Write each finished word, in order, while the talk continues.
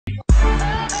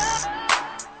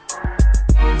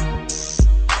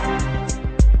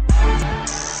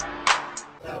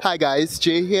Hi guys,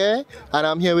 Jay here, and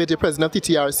I'm here with the president of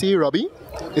TTRC, Robbie.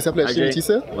 It's a pleasure to meet you,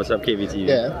 sir. What's up, KVTV?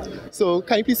 Yeah. So,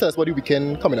 can you please tell us what the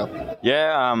weekend coming up?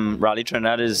 Yeah, Rally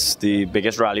Trinidad is the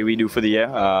biggest rally we do for the year.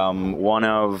 One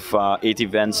of 8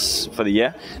 events for the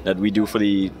year that we do for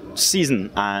the season,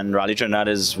 and Rally Trinidad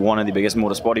is one of the biggest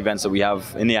motorsport events that we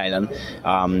have in the island.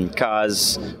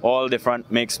 Cars, all different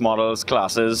makes, models,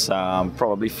 classes,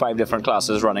 probably 5 different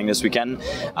classes running this weekend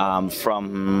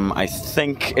from, I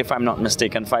think, if I'm not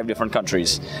mistaken, 5 different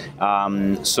countries.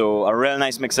 So a real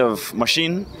nice mix of machine,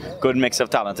 good mix of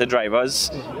talented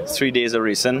drivers, 3 days of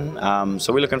racing,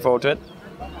 so we're looking forward to it.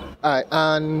 Alright,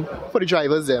 and for the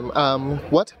drivers then,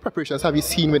 what preparations have you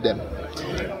seen with them?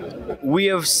 We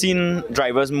have seen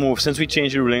drivers move since we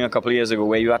changed the ruling a couple of years ago,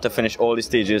 where you had to finish all the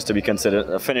stages to be considered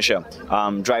a finisher.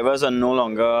 Drivers are no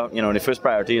longer, the first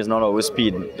priority is not always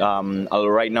speed.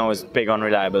 Right now is big on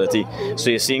reliability. So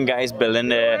you're seeing guys building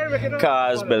their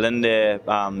cars, building their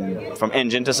from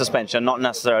engine to suspension, not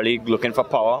necessarily looking for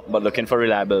power, but looking for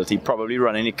reliability. Probably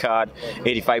running the car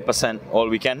 85% all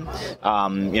weekend.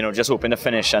 Just hoping to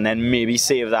finish, and then maybe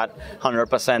save that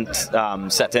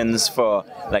 100% settings for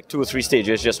like 2 or 3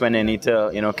 stages, just when they need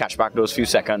to catch back those few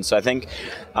seconds. So I think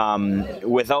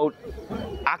without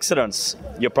accidents,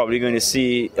 you're probably going to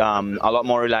see a lot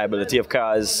more reliability of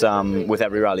cars with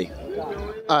every rally.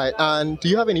 Alright, and do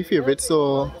you have any favorites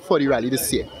for the rally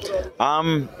this year?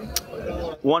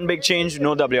 One big change,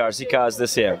 no WRC cars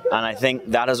this year, and I think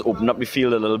that has opened up the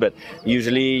field a little bit.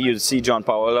 Usually you'd see John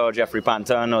Powell or Jeffrey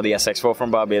Panton or the SX4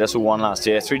 from Barbados, who won last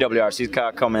year, 3 WRC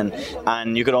cars come in,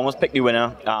 and you could almost pick the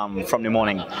winner from the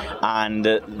morning, and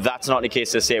that's not the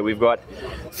case this year. We've got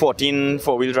 14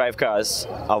 four-wheel drive cars,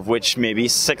 of which maybe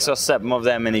 6 or 7 of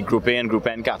them in the Group A and Group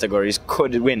N categories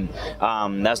could win.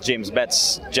 That's James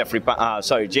Betts,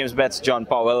 James Betts, John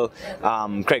Powell,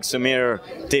 Craig Sumir,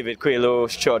 David Coelho,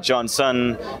 Stuart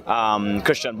Johnson,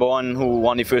 Christian Bowen, who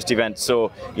won the first event.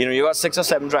 So you got 6 or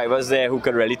 7 drivers there who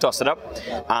could really toss it up.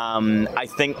 I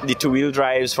think the 2-wheel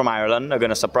drives from Ireland are going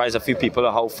to surprise a few people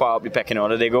of how far up the pecking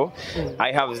order they go.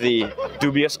 I have the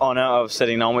dubious honor of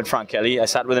sitting down with Frank Kelly. I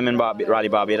sat with him in Rally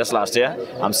Barbados last year.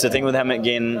 I'm sitting with him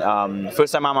again.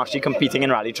 First time I'm actually competing in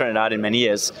Rally Trinidad in many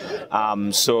years.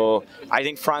 So I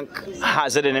think Frank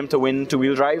has it in him to win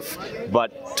 2-wheel drive,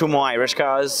 but 2 more Irish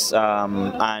cars,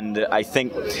 and I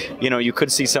think you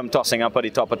could see some tossing up at the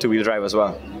top of 2-wheel drive as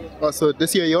well. Oh, so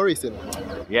this year you're racing?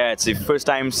 Yeah, it's the first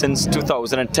time since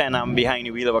 2010 I'm behind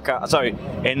the wheel of a car. Sorry,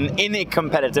 in a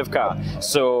competitive car.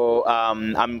 So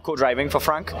I'm co-driving for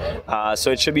Frank.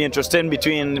 So it should be interesting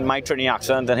between my Trini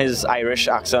accent and his Irish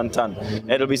accent, and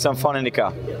it'll be some fun in the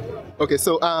car. Okay,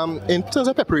 so in terms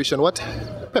of preparation, what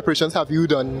preparations have you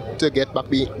done to get back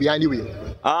behind the wheel?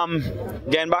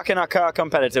 Getting back in a car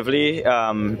competitively,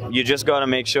 you just got to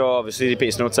make sure, obviously, the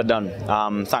pace notes are done.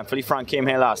 Thankfully, Frank came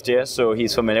here last year, so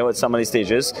he's familiar with some of the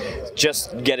stages.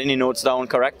 Just getting the notes down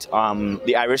correct.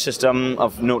 The Irish system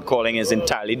of note calling is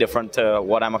entirely different to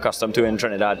what I'm accustomed to in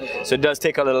Trinidad. So it does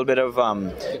take a little bit of,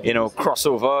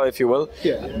 crossover, if you will.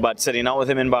 Yeah. But sitting out with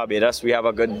him in Barbados, we have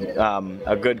a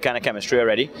good kind of chemistry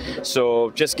already.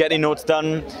 So just getting notes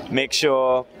done, make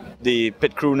sure the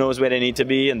pit crew knows where they need to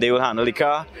be, and they will handle the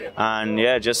car, and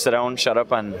yeah, just sit down, shut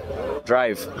up and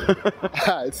drive.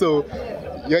 So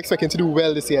you're expecting to do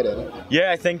well this year then?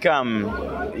 Yeah, I think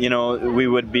we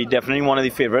would be definitely one of the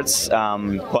favorites,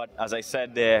 but as I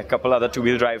said, there are a couple other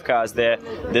 2-wheel drive cars there.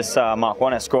 This Mark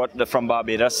 1 Escort from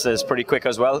Barbados is pretty quick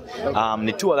as well.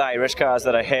 The 2 other Irish cars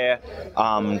that are here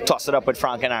toss it up with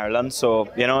Frank in Ireland, so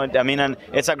and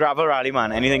it's a gravel rally,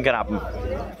 man, anything can happen.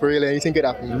 For real, anything could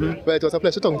happen. Mm-hmm. Well, it was a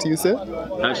pleasure talking to you, sir.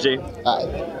 Thanks, Jay.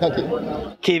 Alright, thank you.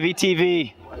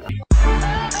 KVTV.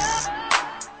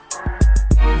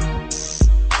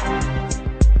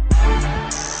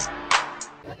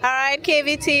 Alright,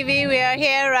 KVTV, we are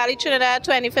here, Rally Trinidad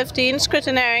 2015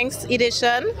 Scrutineering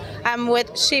Edition. I'm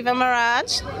with Shiva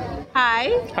Maharaj.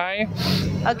 Hi. Hi.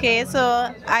 Okay,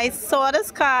 so I saw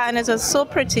this car and it was so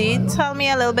pretty. Tell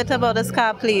me a little bit about this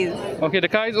car, please. Okay, the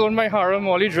car is owned by Harold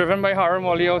Morly, driven by Harold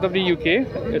Morly out of the UK.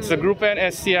 It's a Group N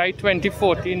SCI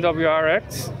 2014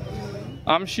 WRX.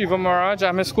 I'm Shiva Maharaj.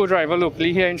 I'm his co-driver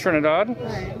locally here in Trinidad.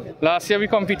 Last year we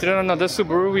competed in another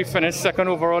Subaru. We finished 2nd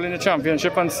overall in the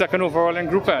championship and 2nd overall in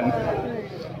Group N.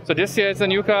 So this year it's a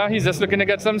new car. He's just looking to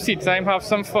get some seat time, have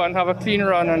some fun, have a clean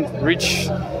run, and reach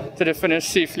to the finish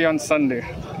safely on Sunday.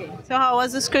 So how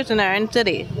was the scrutineering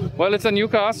today? Well, it's a new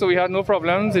car, so we had no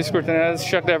problems. The scrutineers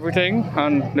checked everything,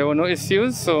 and there were no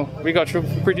issues, so we got through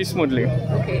pretty smoothly.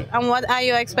 Okay. And what are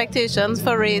your expectations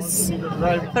for racing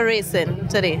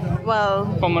today?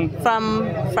 Well,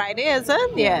 from Friday, is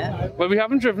it? Yeah. Well, we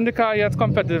haven't driven the car yet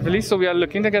competitively, so we are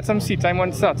looking to get some seat time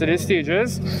on Saturday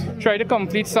stages. Try to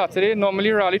complete Saturday.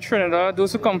 Normally, Rally Trinidad,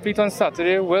 those who complete on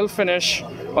Saturday will finish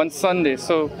on Sunday.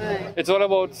 So it's all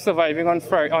about surviving on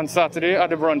Saturday at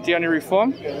the Bronte and the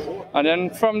Reform. And then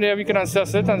from there, we can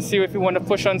assess it and see if we want to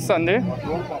push on Sunday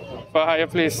for a higher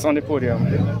place on the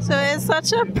podium. So it's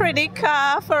such a pretty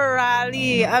car for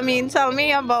Rally. I mean, tell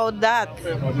me about that.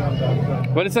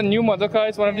 Well, it's a new model car.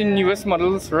 It's one of the newest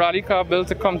models, Rally car built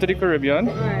to come to the Caribbean.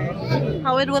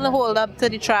 How it will hold up to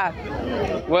the track?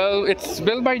 Well, it's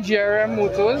built by GRM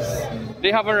Motors.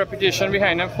 They have a reputation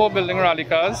behind them for building rally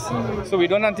cars, so we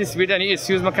don't anticipate any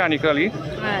issues mechanically.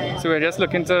 Right. So we're just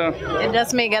looking to... It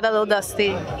just may get a little dusty.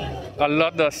 A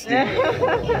lot dusty. all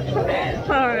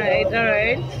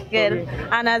right. Good.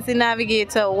 And as the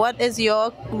navigator, what is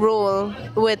your role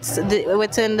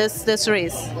within this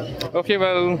race? Okay,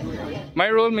 well, my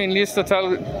role mainly is to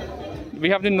tell... We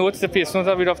have the notes, the pace notes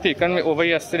that we'd have taken over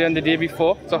yesterday and the day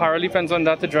before. So Harold depends on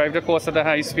that to drive the course at a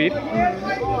high speed.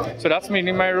 So that's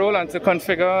mainly my role, and to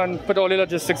configure and put all the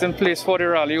logistics in place for the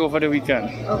rally over the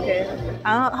weekend. Okay.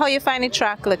 How you find the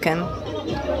track looking?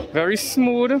 Very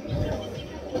smooth,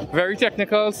 very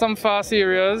technical, some fast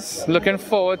areas. Looking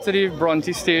forward to the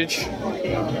Bronte stage.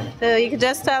 Okay. So you could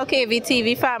just tell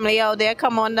KVTV family out there,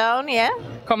 come on down, yeah?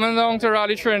 Coming down to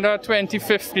Rally Trinidad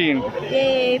 2015.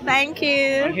 Yay, thank you.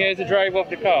 And here's the driver of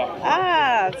the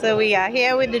car. So we are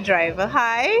here with the driver.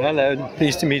 Hi. Hello,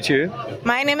 pleased to meet you.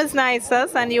 My name is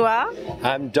Nisus, and you are?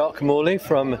 I'm Doc Morley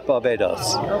from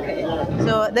Barbados. Okay.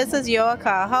 So this is your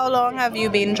car. How long have you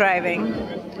been driving?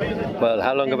 Well,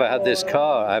 how long have I had this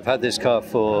car? I've had this car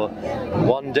for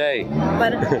 1 day.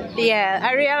 But yeah,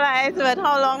 I realize, but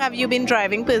how long have you been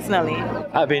driving personally?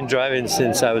 I've been driving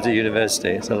since I was at university.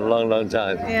 It's a long, long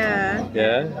time. Yeah.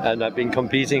 Yeah, and I've been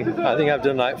competing. I think I've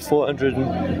done like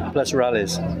 400 plus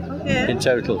rallies in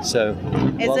total. So,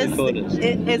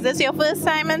 is this your first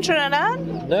time in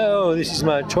Trinidad? No, this is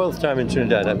my 12th time in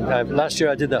Trinidad. Last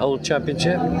year I did the whole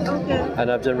championship,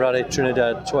 and I've done Rally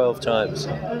Trinidad 12 times.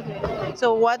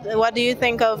 So what do you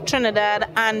think of Trinidad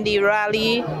and the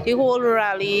whole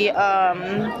rally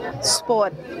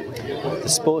sport? The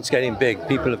sport's getting big.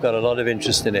 People have got a lot of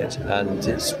interest in it, and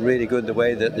it's really good the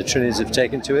way that the Trinis have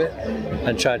taken to it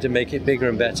and tried to make it bigger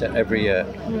and better every year.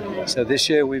 So this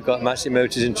year we've got Massive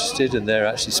Motors interested, and they're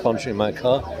actually sponsoring my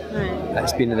car.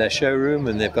 It's been in their showroom,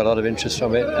 and they've got a lot of interest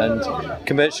from it. And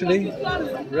commercially,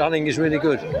 running is really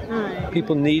good.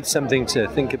 People need something to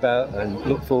think about and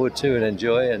look forward to and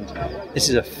enjoy, and this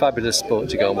is a fabulous sport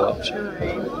to go and watch.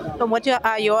 So what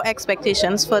are your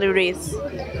expectations for the race?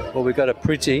 Well, we've got a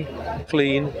pretty,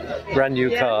 clean, brand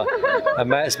new car, and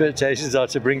my expectations are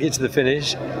to bring it to the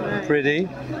finish pretty,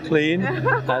 clean,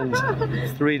 and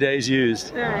 3 days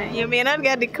used. You may not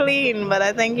get the clean, but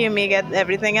I think you may get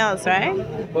everything else, right?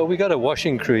 Well, we got a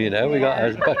washing crew, you know. We got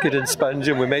a bucket and sponge,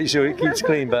 and we make sure it keeps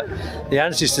clean. But the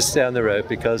answer is to stay on the road,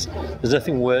 because there's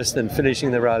nothing worse than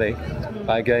finishing the rally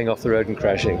by going off the road and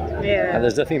crashing. And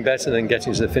there's nothing better than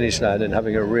getting to the finish line and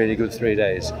having a really good 3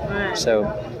 days. So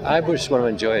I just want to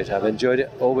enjoy it. I've enjoyed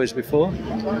it always before,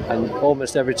 and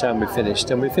almost every time we finished.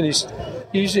 And we finished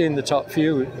usually in the top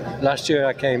few. Last year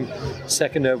I came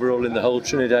second overall in the whole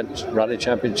Trinidad Rally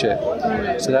Championship.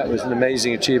 So that was an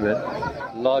amazing achievement,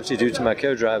 largely due to my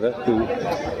co-driver, who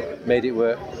made it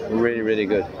work really, really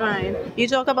good. Right. You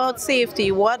talk about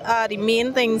safety. What are the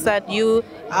main things that you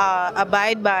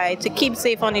abide by to keep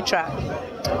safe on the track?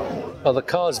 Well, the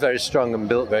car is very strong and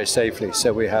built very safely,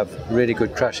 so we have really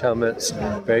good crash helmets,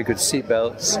 very good seat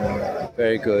belts,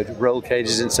 very good roll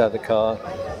cages inside the car,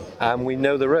 and we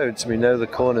know the roads, we know the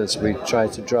corners. We try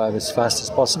to drive as fast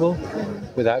as possible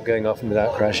without going off and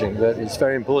without crashing, but it's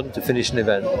very important to finish an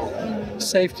event.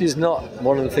 Safety is not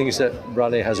one of the things that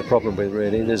Rally has a problem with,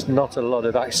 really. There's not a lot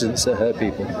of accidents that hurt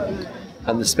people.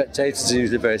 And the spectators are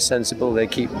usually very sensible. They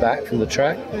keep back from the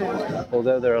track,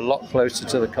 although they're a lot closer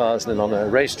to the cars than on a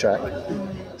racetrack.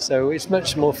 So it's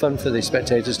much more fun for the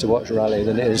spectators to watch rally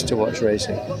than it is to watch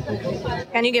racing.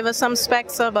 Can you give us some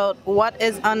specs about what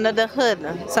is under the hood,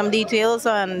 some details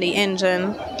on the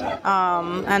engine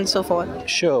and so forth?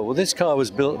 Sure. Well, this car was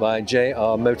built by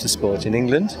JR Motorsport in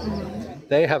England.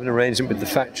 They have an arrangement with the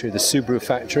factory, the Subaru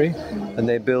factory, and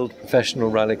they build professional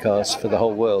rally cars for the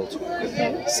whole world.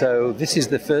 So this is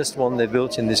the first one they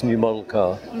built in this new model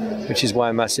car, which is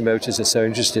why Massey Motors are so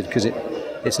interested, because it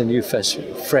it's a new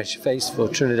fresh face for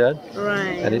Trinidad,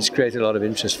 and it's created a lot of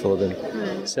interest for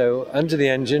them. So under the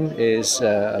engine is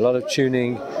a lot of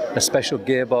tuning, a special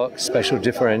gearbox, special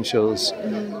differentials,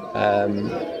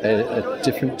 a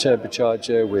different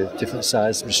turbocharger with different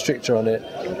size restrictor on it,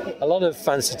 a lot of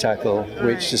fancy tackle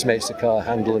which just makes the car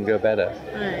handle and go better.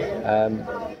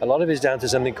 A lot of it is down to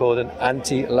something called an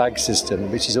anti-lag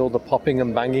system, which is all the popping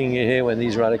and banging you hear when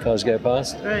these rally cars go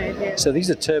past. So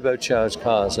these are turbocharged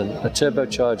cars, and a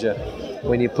turbocharger,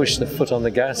 when you push the foot on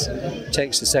the gas,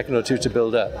 takes a second or two to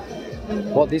build up.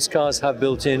 What these cars have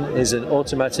built in is an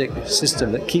automatic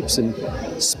system that keeps them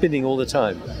spinning all the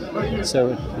time.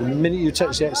 So the minute you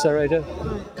touch the accelerator,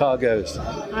 car goes.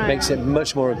 Makes it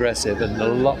much more aggressive and a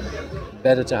lot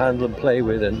better to handle and play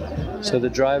with, and so the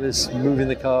driver's moving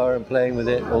the car and playing with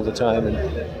it all the time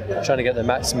and trying to get the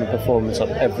maximum performance on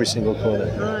every single corner.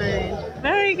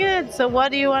 Very good. So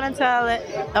what do you want to tell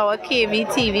our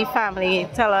KVTV family?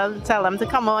 Tell them to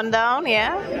come on down,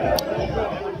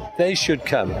 They should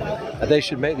come. They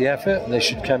should make the effort. They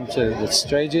should come to the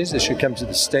stages. They should come to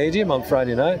the stadium on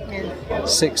Friday night,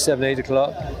 6, 7, 8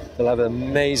 o'clock. They'll have an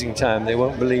amazing time. They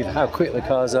won't believe how quick the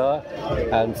cars are,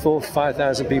 and 4,000 to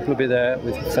 5,000 people will be there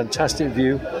with a fantastic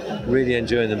view, really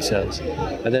enjoying themselves.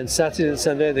 And then Saturday and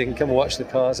Sunday they can come and watch the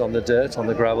cars on the dirt, on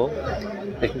the gravel.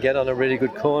 They can get on a really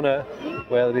good corner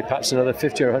where there'll be perhaps another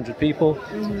 50 or 100 people.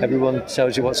 Everyone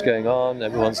tells you what's going on.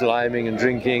 Everyone's liming and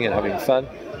drinking and having fun.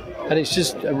 And it's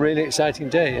just a really exciting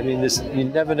day. I mean, you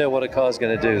never know what a car's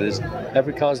going to do.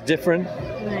 Every car's different.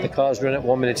 The cars run at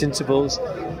 1 minute intervals,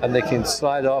 and they can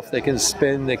slide off, they can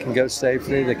spin, they can go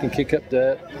safely, they can kick up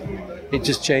dirt. It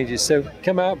just changes. So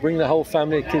come out, bring the whole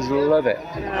family. Kids will love it.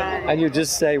 And you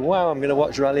just say, wow, I'm going to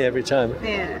watch rally every time.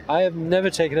 I have never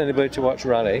taken anybody to watch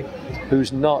rally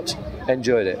who's not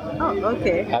enjoyed it.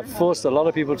 I've forced a lot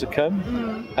of people to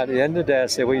come. At the end of the day, I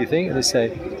say, what do you think? And they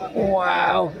say,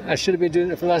 wow, I should have been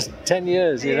doing it for the last 10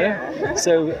 years, you know?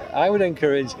 So I would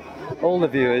encourage all the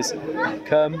viewers,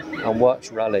 come and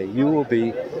watch rally. You will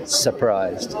be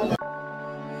surprised.